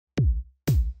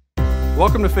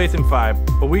Welcome to Faith in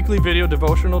 5, a weekly video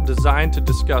devotional designed to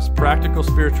discuss practical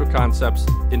spiritual concepts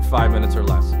in 5 minutes or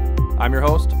less. I'm your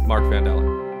host, Mark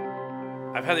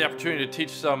Vandella. I've had the opportunity to teach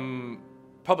some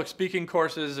public speaking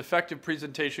courses, effective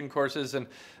presentation courses, and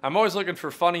I'm always looking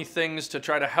for funny things to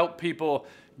try to help people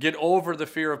get over the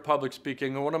fear of public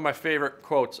speaking. And one of my favorite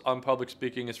quotes on public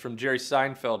speaking is from Jerry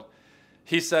Seinfeld.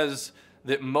 He says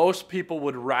that most people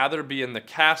would rather be in the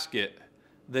casket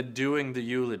than doing the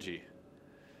eulogy.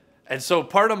 And so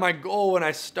part of my goal when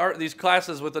I start these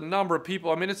classes with a number of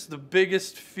people, it's the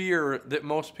biggest fear that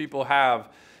most people have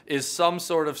is some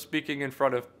sort of speaking in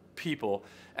front of people.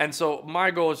 And so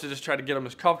my goal is to just try to get them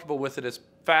as comfortable with it as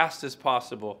fast as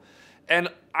possible. And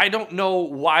I don't know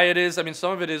why it is.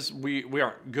 Some of it is we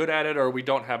aren't good at it or we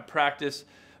don't have practice.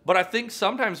 But I think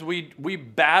sometimes we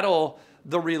battle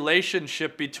the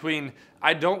relationship between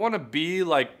I don't want to be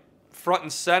like front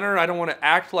and center. I don't want to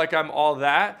act like I'm all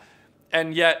that.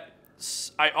 And yet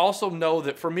I also know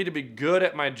that for me to be good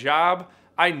at my job,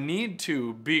 I need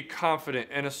to be confident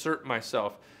and assert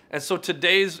myself. And so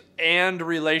today's and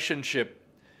relationship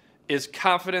is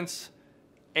confidence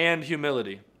and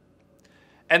humility.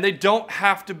 And they don't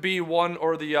have to be one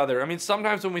or the other.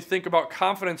 Sometimes when we think about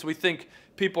confidence, we think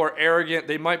people are arrogant,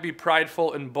 they might be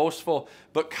prideful and boastful,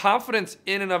 but confidence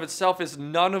in and of itself is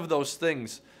none of those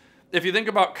things. If you think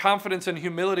about confidence and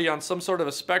humility on some sort of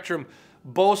a spectrum,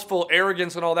 boastful,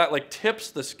 arrogance, and all that tips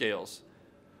the scales.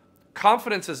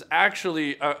 Confidence is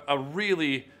actually a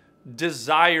really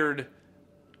desired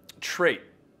trait.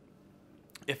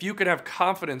 If you can have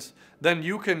confidence, then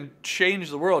you can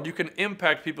change the world. You can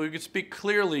impact people. You can speak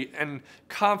clearly and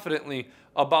confidently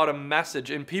about a message,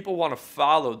 and people want to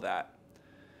follow that.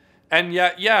 And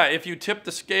yet, if you tip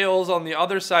the scales on the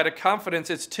other side of confidence,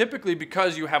 it's typically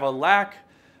because you have a lack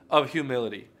of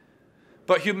humility.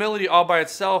 But humility all by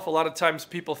itself, a lot of times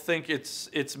people think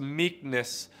it's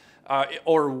meekness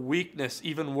or weakness,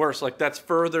 even worse. That's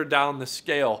further down the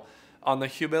scale on the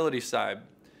humility side.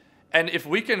 And if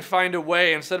we can find a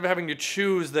way, instead of having to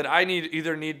choose that I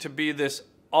either need to be this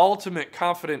ultimate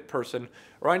confident person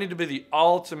or I need to be the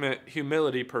ultimate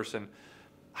humility person,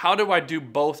 how do I do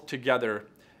both together?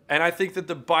 And I think that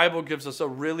the Bible gives us a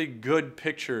really good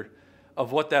picture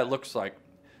of what that looks like.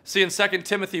 See, in 2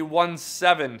 Timothy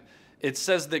 1:7, it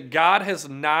says that God has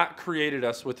not created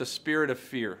us with a spirit of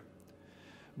fear,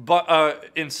 but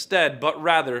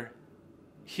rather,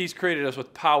 He's created us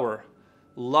with power,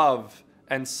 love,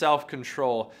 and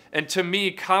self-control. And to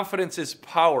me, confidence is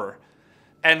power,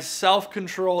 and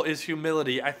self-control is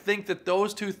humility. I think that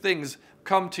those two things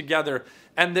come together,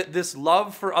 and that this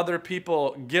love for other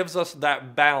people gives us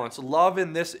that balance. Love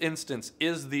in this instance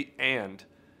is the and.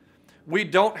 We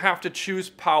don't have to choose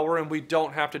power, and we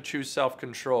don't have to choose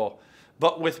self-control.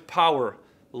 But with power,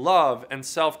 love, and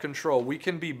self-control, we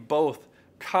can be both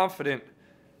confident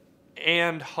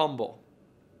and humble.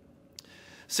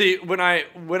 See, when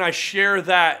I share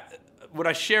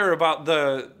about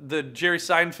the Jerry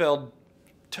Seinfeld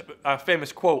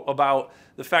famous quote about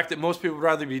the fact that most people would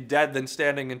rather be dead than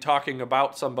standing and talking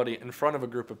about somebody in front of a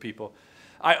group of people,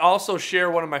 I also share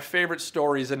one of my favorite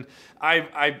stories, and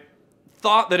I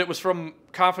thought that it was from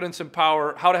Confidence and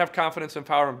Power, How to Have Confidence and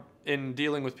Power in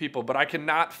Dealing with People, but I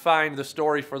cannot find the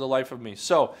story for the life of me.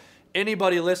 So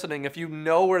anybody listening, if you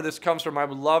know where this comes from, I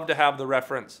would love to have the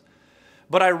reference.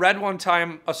 But I read one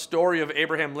time a story of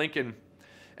Abraham Lincoln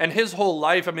and his whole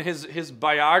life. His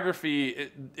biography,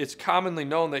 it's commonly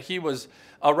known that he was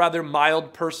a rather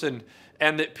mild person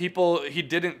and that he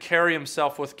didn't carry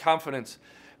himself with confidence.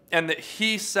 And that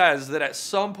he says that at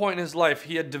some point in his life,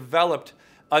 he had developed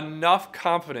enough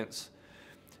confidence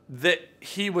that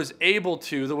he was able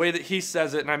to, the way that he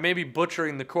says it, and I may be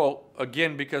butchering the quote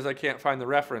again because I can't find the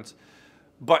reference,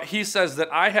 but he says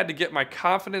that I had to get my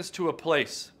confidence to a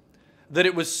place that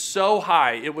it was so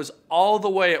high, it was all the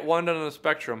way at one end of the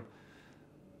spectrum,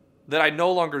 that I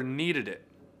no longer needed it.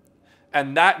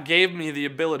 And that gave me the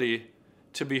ability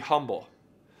to be humble.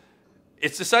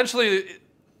 It's essentially,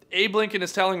 Abe Lincoln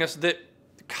is telling us that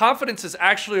confidence is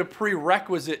actually a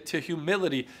prerequisite to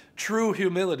humility, true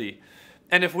humility.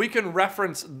 And if we can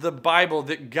reference the Bible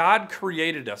that God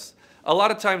created us, a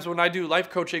lot of times when I do life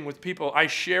coaching with people, I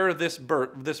share this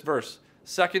verse,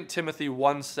 2 Timothy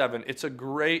 1:7. It's a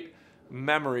great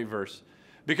memory verse.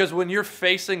 Because when you're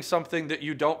facing something that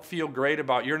you don't feel great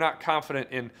about, you're not confident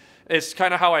in, it's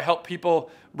kind of how I help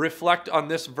people reflect on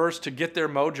this verse to get their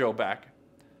mojo back.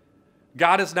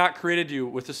 God has not created you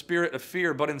with a spirit of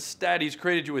fear, but instead He's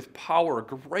created you with power,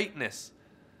 greatness,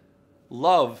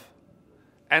 love,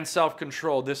 and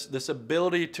self-control, this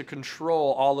ability to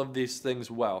control all of these things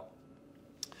well.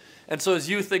 And so as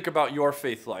you think about your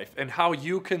faith life and how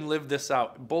you can live this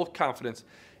out, both confidence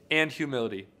and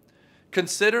humility,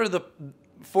 consider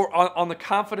on the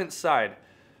confidence side,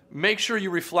 make sure you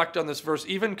reflect on this verse,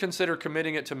 even consider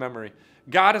committing it to memory.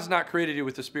 God has not created you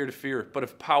with the spirit of fear, but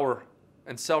of power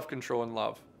and self-control and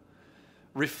love.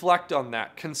 Reflect on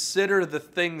that. Consider the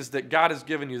things that God has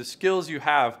given you, the skills you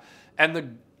have,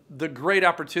 and the great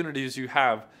opportunities you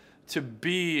have to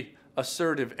be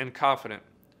assertive and confident.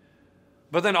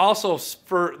 But then also,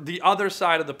 for the other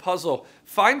side of the puzzle,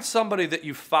 find somebody that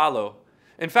you follow.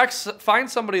 In fact, find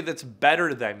somebody that's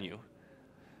better than you.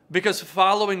 Because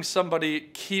following somebody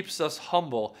keeps us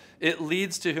humble. It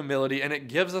leads to humility, and it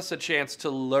gives us a chance to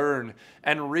learn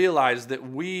and realize that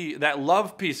that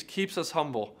love piece keeps us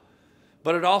humble.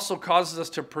 But it also causes us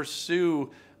to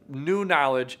pursue new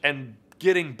knowledge and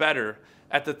getting better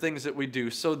at the things that we do.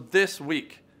 So this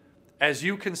week, as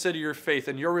you consider your faith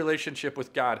and your relationship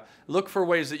with God, look for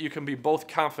ways that you can be both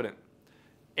confident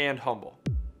and humble.